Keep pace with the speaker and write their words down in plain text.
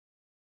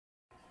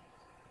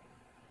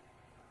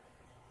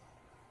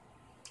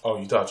Oh,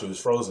 you thought you was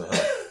frozen,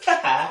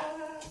 huh?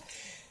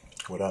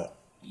 What up?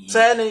 What's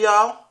happening,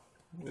 y'all?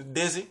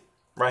 Dizzy,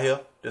 right here.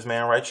 This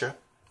man right here.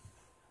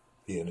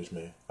 Yeah, this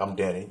man. I'm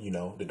Danny,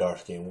 the dark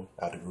skinned one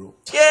out the group.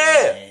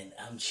 Yeah! And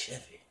I'm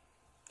Chevy.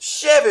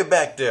 Chevy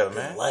back there, The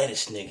man.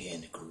 lightest nigga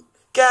in the group.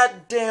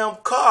 Goddamn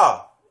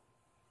car.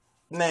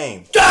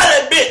 Name. Got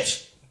that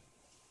bitch!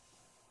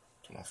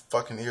 My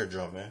fucking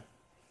eardrum, man.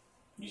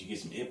 You should get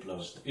some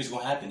earplugs. It's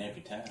gonna happen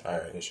every time.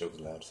 Alright, that shit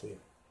was loud to see.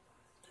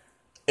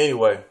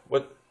 Anyway,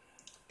 what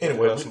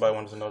Anyway, somebody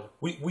wanted to know?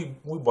 we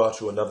brought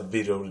you another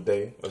video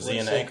today. Was he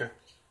in the anchor?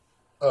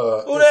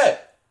 Who Who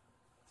that?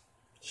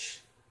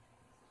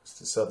 It's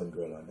the southern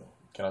girl I know.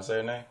 Can I say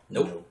her name?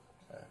 Nope.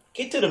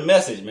 Get to the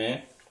message,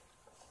 man.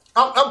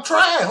 I'm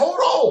trying. Hold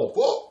on,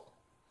 boy.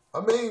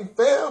 I mean,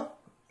 fam.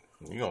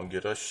 You gonna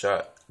get a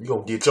shot. You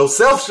gonna get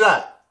yourself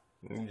shot.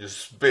 You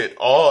just spit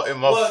all in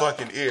my Well,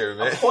 fucking ear,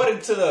 man. According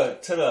to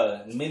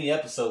the mini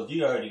episode,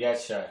 you already got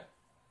shot.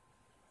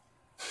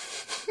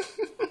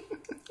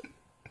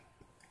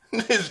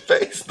 His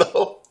face,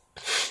 though.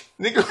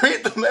 Nigga,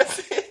 read the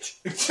message.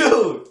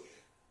 Dude.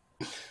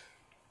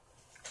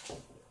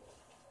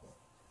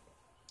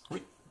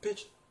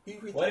 Bitch, you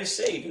read What did it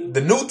say, dude?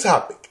 The new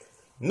topic.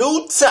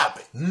 New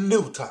topic.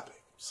 New topic.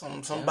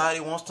 Somebody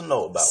wants to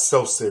know about.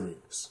 So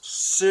serious.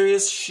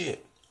 Serious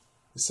shit.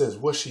 It says,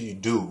 what should you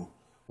do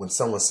when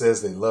someone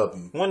says they love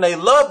you? When they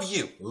love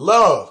you.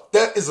 Love.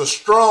 That is a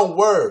strong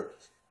word.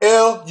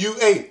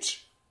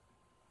 L-U-H.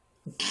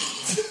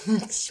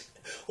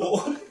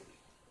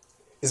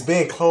 It's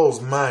being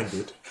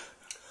closed-minded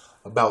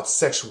about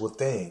sexual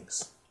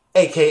things.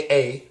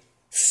 AKA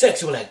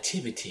Sexual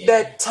activity.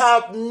 That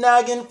top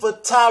noggin for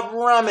top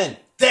ramen.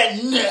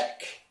 That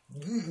neck.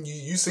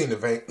 you seen the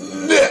vein.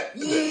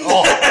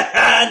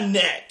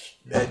 Neck.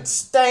 That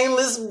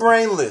stainless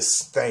brainless.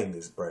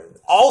 Stainless brain.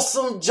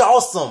 Awesome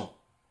jawsome.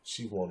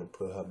 She want to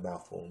put her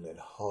mouth on that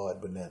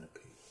hard banana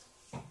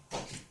peel.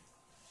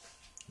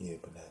 Yeah,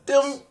 banana.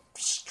 Them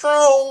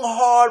strong,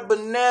 hard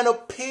banana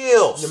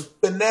peels. Them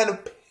banana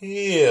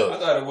peel. I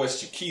thought it was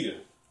Chiquita.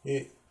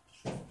 Yeah.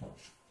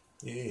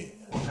 Yeah.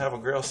 Have a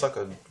girl suck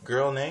a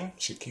girl name?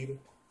 Chiquita.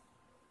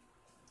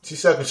 She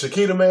sucking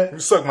Chiquita, man. You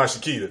suck my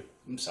Chiquita.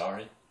 I'm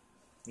sorry.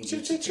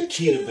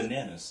 Chiquita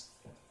bananas.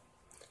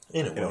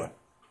 Anyway,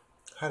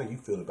 how do you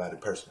feel about it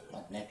personally?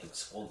 My neck is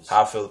swollen.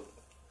 How I feel.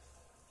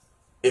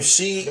 If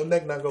she, Your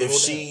neck not gonna if go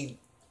she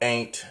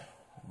ain't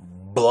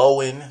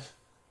blowing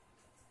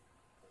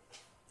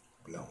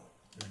down.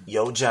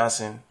 Yo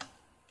Johnson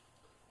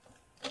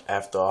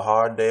after a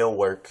hard day of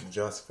work,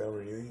 Johnson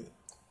family reunion.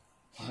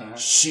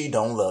 she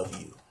don't love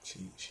you.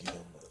 She don't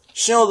know.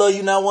 She don't love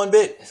you not one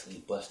bit. That's when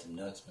you busting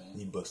nuts, man.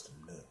 He busting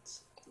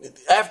nuts.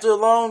 After a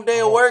long day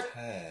of work,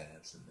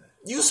 Halves and that.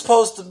 you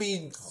supposed to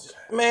be,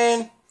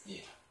 man,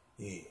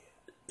 Yeah.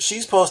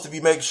 she's supposed to be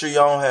making sure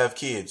y'all don't have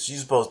kids.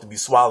 She's supposed to be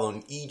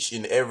swallowing each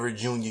and every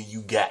junior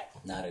you got.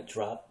 Not a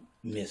drop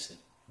missing.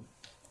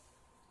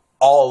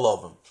 All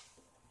of them.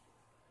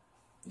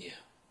 Yeah.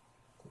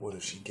 What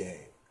if she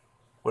gay?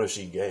 What if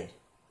she gay?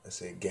 I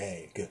said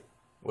gag.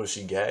 What if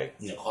she gag?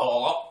 Yeah.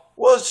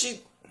 Well,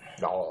 she,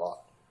 No.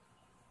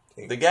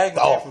 the gag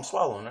came from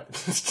swallowing,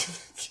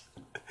 right?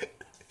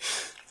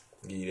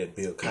 Give you that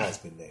Bill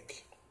Cosby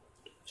neck.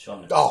 Show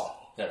him the picture. Oh.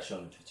 Gotta show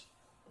him the picture.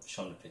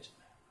 Show him the picture,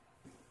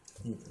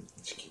 man.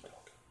 Just keep talking.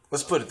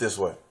 Let's put it this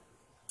way.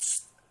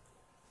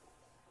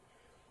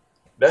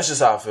 That's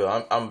just how I feel.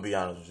 I'm going to be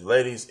honest with you.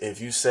 Ladies,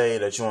 if you say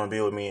that you want to be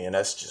with me and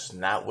that's just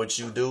not what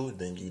you do,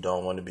 then you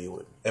don't want to be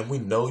with me. And we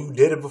know you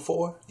did it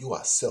before. You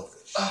are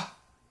selfish.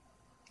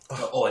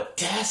 The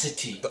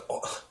audacity.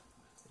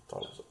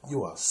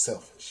 You are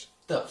selfish.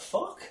 The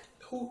fuck?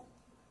 Who?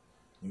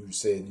 You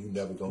said you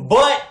never gonna.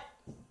 But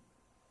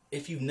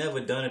if you've never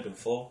done it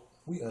before,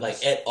 We like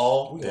understand. at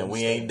all, Then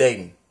we ain't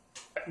dating.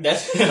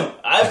 that's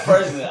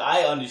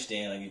I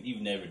understand. Like if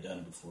you've never done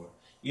it before,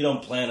 you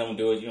don't plan on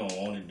doing it. You don't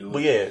want to do it.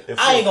 But yeah,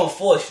 I ain't gonna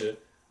force you.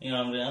 You know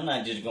what I'm saying? I'm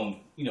not just gonna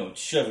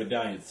shove it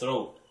down your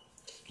throat.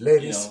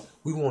 Ladies,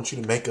 we want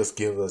you to make us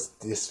give us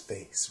this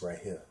face right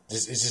here.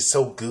 It's just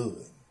so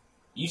good.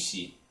 You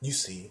see it. You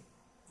see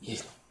Yeah.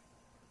 it.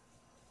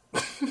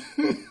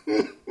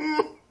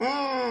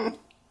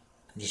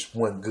 Just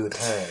one good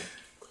time.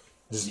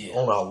 Just Yeah.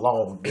 on our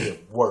long day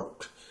of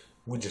work.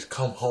 We just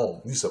come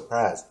home. You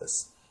surprise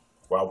us.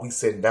 While we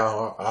sitting down,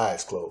 our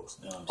eyes closed.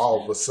 You know what I'm All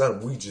saying? of a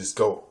sudden, we just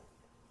go.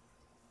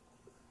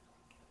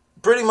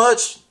 Pretty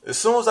much, as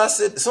soon as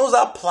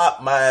I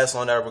plop my ass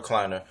on that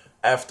recliner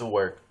after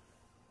work,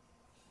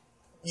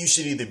 you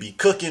should either be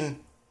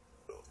cooking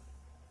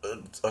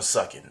or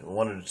sucking.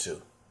 One of the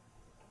two.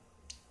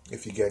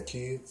 If you got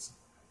kids,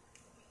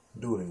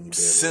 do it in your bedroom.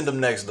 Send them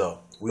next door.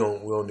 We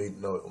don't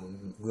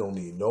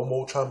need no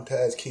more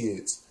traumatized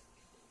kids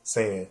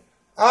saying,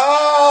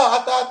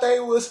 I thought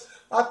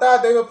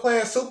they were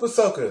playing Super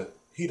Soaker.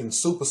 He done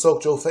super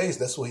soaked your face.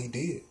 That's what he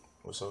did.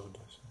 What's up with that?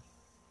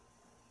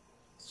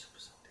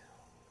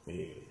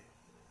 Yeah.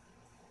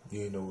 You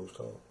didn't know what it was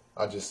called.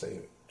 I just said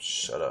it.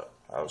 Shut up.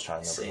 I was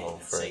trying to remember the whole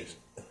phrase.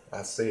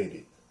 I said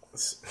it.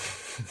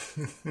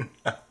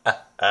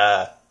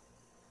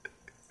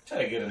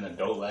 Try to get an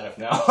adult laugh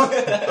now.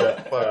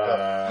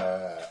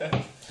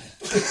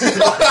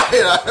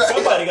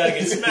 Somebody gotta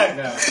get smacked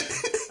now.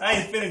 I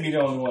ain't finna be the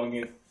only one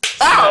getting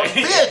Ow,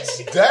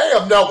 bitch!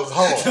 Damn, that was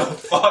hard.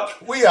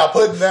 fuck. We are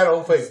putting that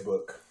on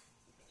Facebook.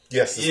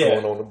 Yes, it's Yeah.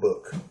 going on the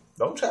book.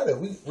 Don't try to.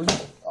 We're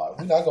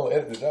not gonna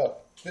edit it out,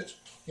 bitch.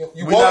 You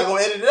We're not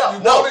gonna edit it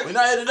out. No, we're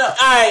not editing it out.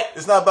 Alright.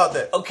 It's not about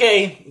that.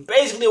 Okay,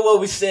 basically what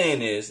we're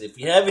saying is, if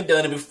you haven't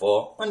done it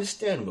before,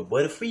 understandable.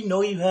 But if we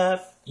know you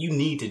have, you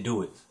need to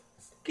do it.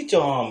 Get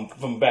your arm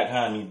from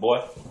behind me,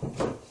 boy.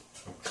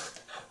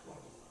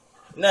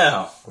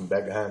 Now, From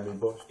back behind me,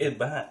 boy. it's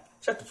behind.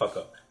 Shut the fuck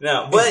up.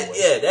 Now, but Anyway.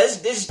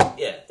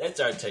 yeah, that's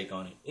our take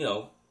on it. You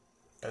know,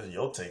 That's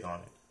your take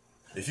on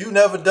it. If you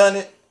never done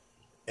it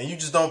and you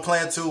just don't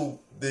plan to,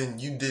 then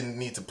you didn't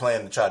need to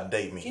plan to try to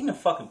date get me. in the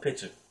fucking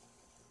picture.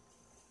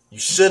 You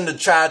shouldn't have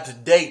tried to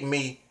date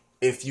me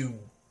if you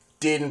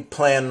didn't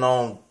plan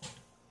on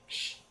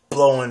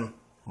blowing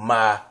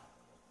my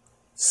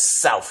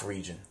South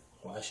region.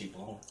 Why is she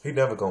blown? He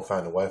never gonna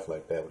find a wife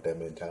like that with that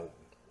mentality.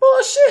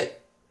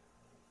 Bullshit.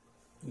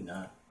 You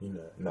not. You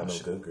know, not no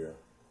good girl.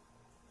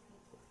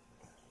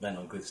 Not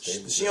no good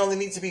stable. She only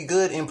needs to be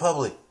good in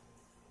public.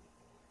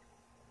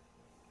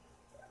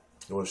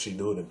 What if she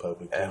do it in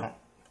public? Too? Yeah.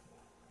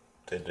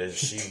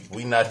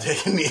 We not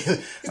dating me.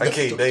 I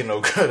can't date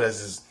no girl that's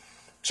just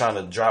trying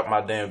to drop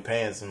my damn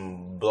pants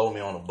and blow me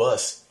on a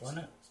bus. Why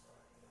not?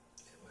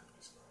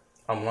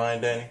 I'm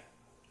lying, Danny.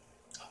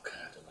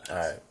 Okay. All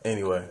right.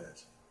 Anyway,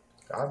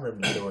 I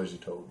remember the stories you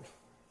told me.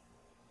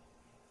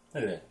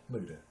 Look at that.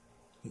 Look at that.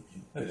 He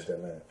finished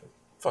that line.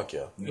 fuck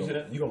y'all. You see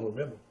that? You don't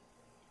remember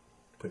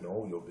putting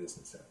all your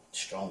business out.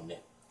 Strong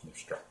neck. You're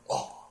strong.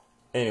 Oh.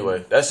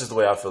 Anyway, that's just the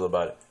way I feel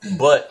about it.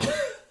 But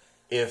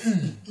if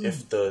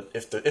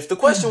the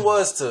question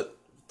was to, what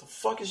the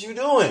fuck is you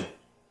doing?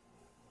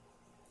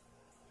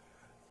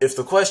 If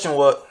the question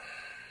was,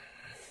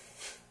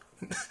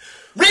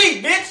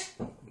 Read, bitch!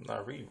 I'm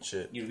not reading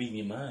shit. You reading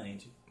your mind,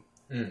 ain't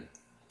you?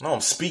 No,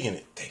 I'm speaking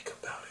it. Think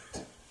about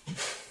it.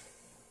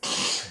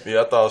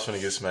 Yeah, I thought I was finna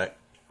get smacked.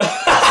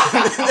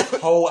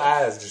 Whole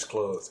eyes just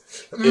closed.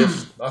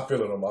 I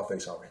feel it on my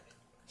face already.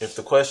 If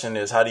the question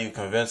is, how do you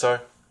convince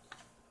her?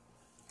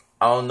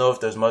 I don't know if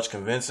there's much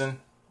convincing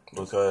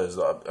because,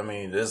 I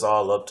mean, it's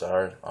all up to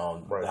her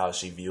on Right. how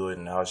she view it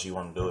and how she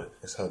want to do it.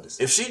 It's her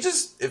decision.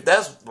 If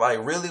that's like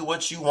really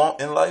what you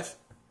want in life,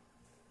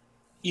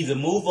 Either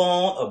move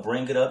on or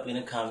bring it up in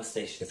a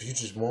conversation. If you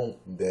just want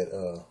that,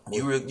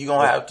 you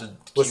gonna have to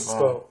what's keep it on.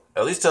 called?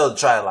 At least tell her to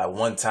try it like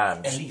one time.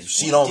 At If least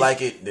she one. don't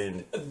like it,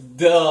 then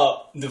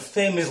The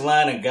famous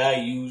line a guy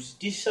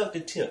used, just suck the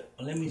tip.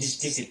 Let me just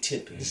stick the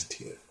tip in. Just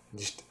tip.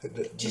 Just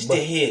Just the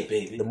head,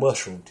 baby. The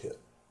mushroom tip.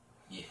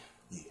 Yeah.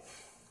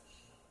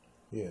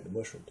 Yeah, the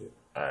mushroom tip.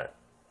 all right.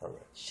 All right.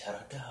 Shout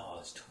out to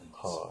Hodge Twins.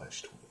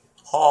 Hodge twin.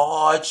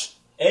 Hodge,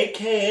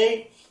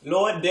 AKA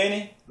Lord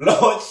Denny,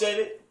 Lord said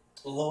it,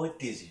 Lord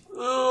Dizzy.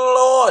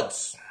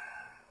 Lords,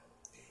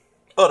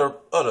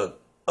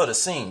 other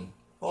scene,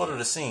 Lord of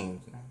the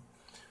scene.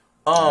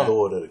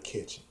 Lord of the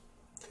kitchen.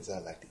 Because I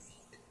like to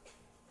eat.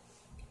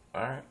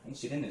 All right. Ain't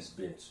shit in this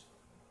bitch.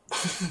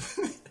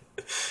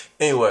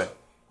 Anyway,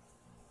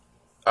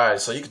 all right.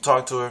 So you can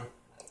talk to her,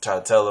 try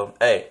to tell her,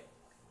 hey,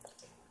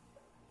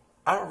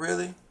 I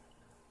really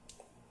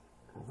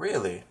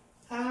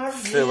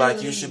feel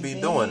like you should be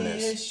doing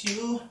this.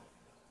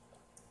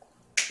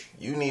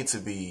 You need to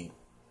be,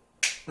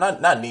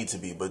 not need to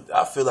be, but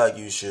I feel like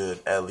you should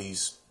at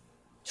least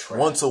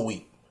once a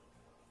week.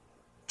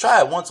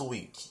 Try it once a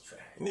week.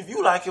 And if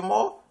you like it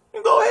more,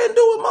 then go ahead and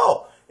do it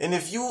more. And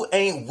if you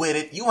ain't with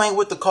it, you ain't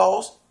with the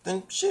cause,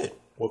 then shit.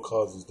 What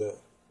causes that?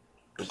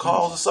 The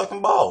cause is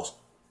sucking balls.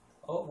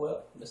 Oh,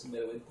 well, that's a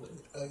better way to put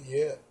it.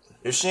 Yeah.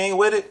 If she ain't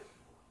with it,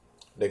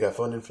 They got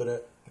funding for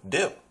that?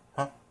 dip.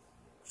 Huh?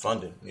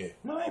 Funding. Yeah.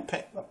 No, I ain't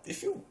paying.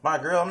 If you my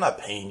girl, I'm not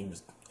paying you.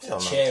 Hell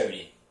no.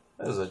 Charity.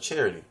 That is a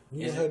charity.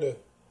 You Is know how to.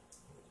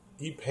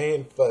 You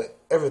paying for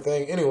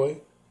everything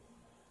anyway.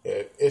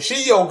 Yeah. If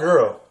she your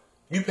girl,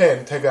 you paying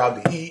to take her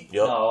out to eat.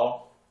 Yup.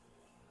 No,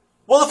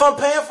 Well, if I'm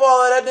paying for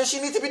all of that, then she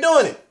needs to be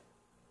doing it.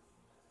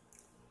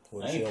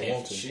 Well, I she ain't don't paying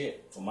want for to.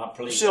 shit for my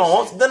plate. If she don't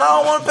want, then I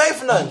don't want to pay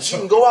for nothing. She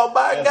can go out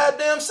by her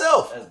goddamn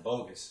self. That's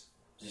bogus.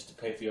 Just to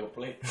pay for your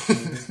plate.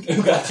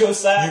 You got your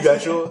side. You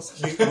got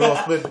yours? We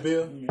gonna split the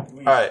bill?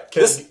 All right.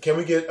 Can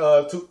we get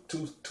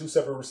two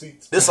separate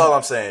receipts? This all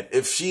I'm saying.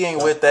 If she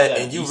ain't with that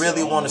and you Yeah,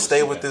 really I want know to stay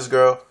she with got. this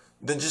girl,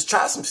 then just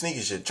try some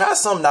sneaky shit. Try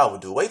something I would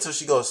do. Wait till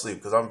she goes to sleep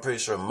because I'm pretty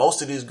sure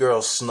most of these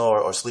girls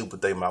snore or sleep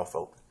with their mouth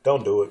open.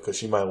 Don't do it because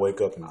she might wake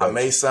up and I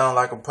may sound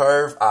like a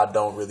perv. I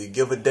don't really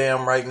give a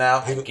damn right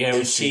now.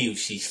 Guarantee you,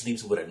 she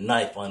sleeps with a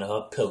knife under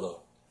her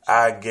pillow.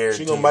 I guarantee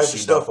She gonna you bite she the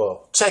stuff don't.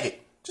 off. Check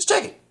it. Just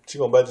check it. She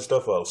gonna bite the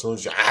stuff off as soon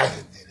as you.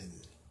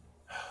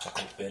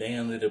 If it ain't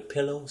under the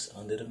pillows,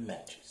 under the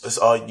mattress. That's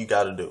all you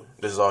got to do.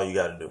 This is all you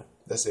got to do.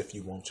 That's if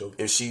you want your.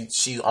 If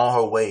she's on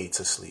her way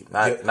to sleep,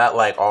 not Yeah. not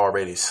like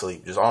already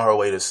sleep, just on her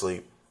way to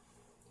sleep.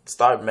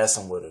 start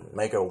messing with her.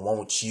 Make her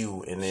want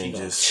you, and then She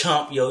gonna just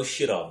chomp your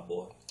shit off,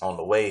 boy. on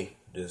the way,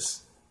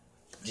 just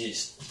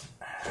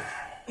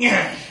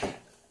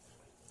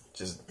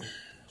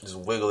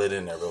wiggle it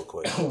in there real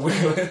quick.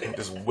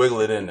 Just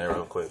wiggle it in there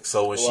real quick.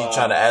 So when she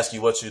trying to ask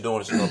you what you're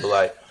doing, she's gonna be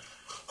like,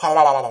 ha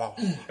la la la la.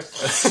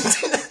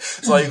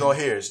 That's all you're gonna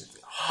hear. Is,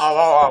 ha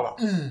la la la.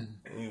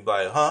 And you be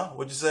like, huh?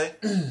 What'd you say?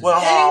 Well,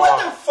 Hey,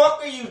 what the fuck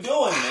are you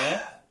doing,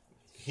 man?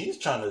 He's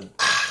trying to.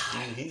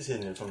 He's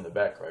hitting it from the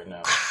back right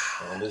now,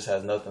 and this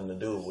has nothing to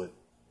do with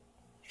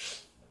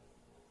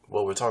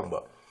what we're talking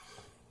about.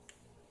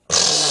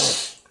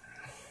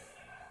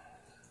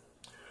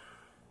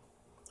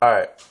 All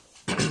right.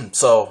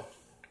 So,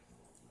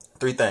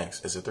 3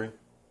 things. Is it 3?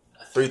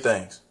 3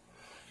 things.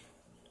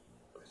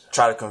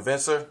 Try to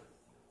convince her,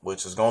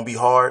 which is gonna be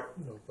hard.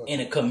 In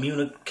a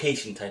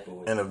communication type of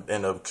way.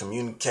 In a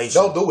communication.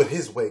 Don't do it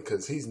his way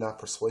because he's not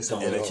persuasive.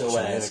 Don't get your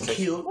ass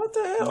killed. What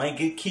the hell? You might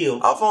get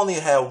killed. I've only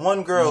had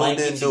one girl You who might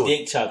didn't get your do it.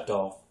 dick chopped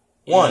off.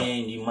 One.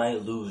 And you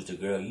might lose the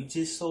girl. You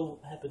just so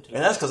happen to.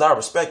 And that's because I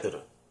respected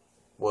her.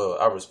 Well,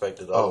 I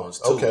respected the other ones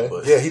too. Okay.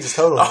 But Yeah, he just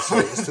told him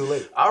it's too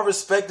late. I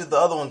respected the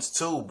other ones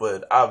too,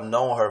 but I've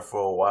known her for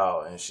a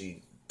while, and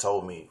she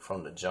told me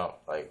from the jump,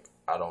 like,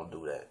 I don't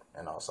do that.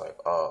 And I was like,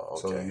 oh,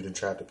 okay. So you didn't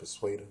try to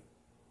persuade her?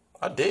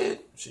 I did.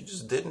 She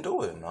just didn't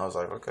do it. And I was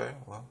like, okay,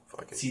 well,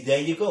 fuck it. See,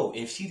 there you go.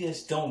 If she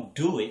just don't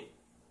do it,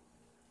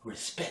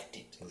 respect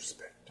it.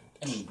 Respect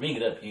it. I mean, bring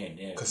it up here and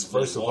there. Because if you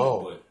first of want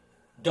all- it,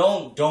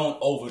 but don't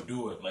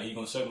overdo it. Like, you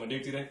gonna suck my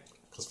dick today?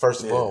 Because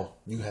first of all,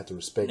 you have to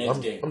respect. Next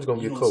I'm day. just going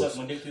to You get gonna close.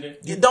 suck my dick today?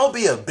 You don't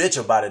be a bitch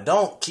about it.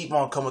 Don't keep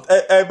on coming.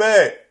 Hey,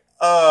 babe.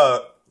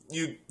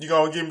 You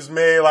gonna give me some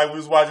head like we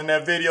was watching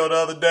that video the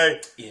other day?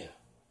 Yeah.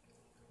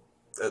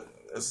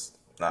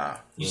 Nah.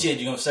 You said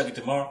you're gonna suck it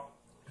tomorrow?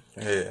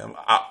 Yeah.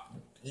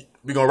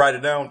 We gonna write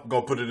it down.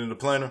 Gonna put it in the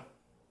planner.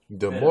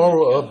 The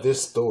moral of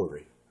this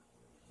story: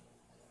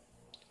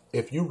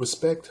 if you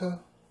respect her,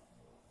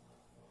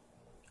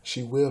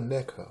 she will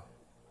neck her.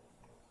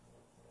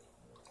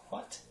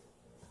 What?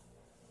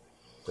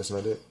 That's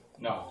not it?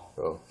 No.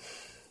 Oh.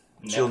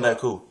 She'll neck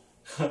who?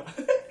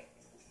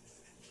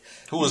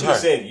 Who was You her?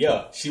 said,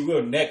 yeah, she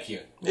will neck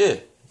you. Yeah.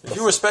 If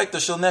you respect her,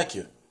 she'll neck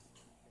you.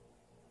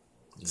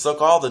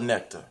 Suck all the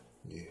nectar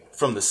Yeah.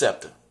 from the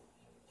scepter.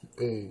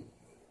 Hey,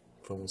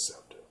 from the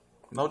scepter.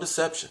 No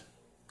deception.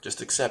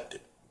 Just accept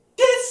it.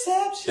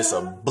 Deception. It's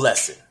a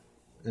blessing.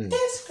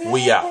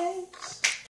 We out.